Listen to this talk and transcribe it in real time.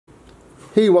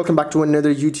Hey, welcome back to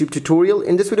another YouTube tutorial.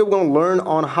 In this video, we're going to learn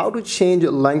on how to change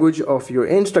the language of your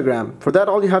Instagram. For that,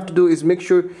 all you have to do is make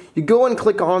sure you go and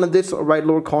click on this right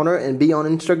lower corner and be on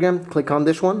Instagram. Click on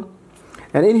this one.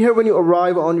 And in here, when you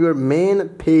arrive on your main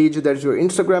page, that is your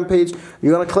Instagram page,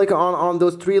 you're going to click on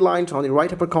those three lines on the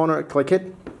right upper corner. Click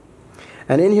it.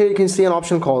 And in here, you can see an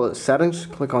option called Settings.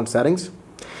 Click on Settings.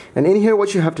 And in here,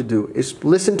 what you have to do is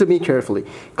listen to me carefully.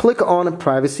 Click on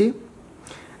Privacy.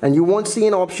 And you won't see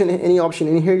any option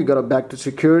in here. You got to back to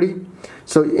security.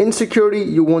 So in security,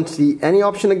 you won't see any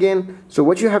option again. So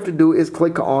what you have to do is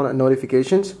click on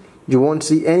notifications. You won't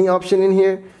see any option in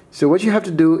here. So what you have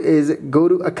to do is go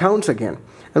to accounts again.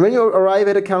 And when you arrive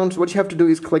at accounts, what you have to do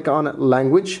is click on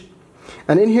language.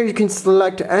 And in here, you can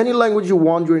select any language you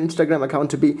want your Instagram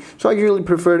account to be. So I usually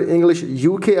prefer English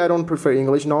UK. I don't prefer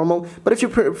English normal. But if you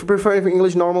prefer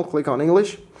English normal, click on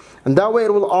English. And that way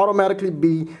it will automatically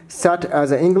be set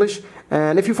as English.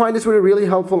 And if you find this video really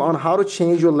helpful on how to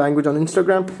change your language on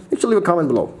Instagram, make sure to leave a comment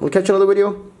below. We'll catch you in another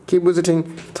video. Keep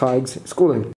visiting Tig's Schooling.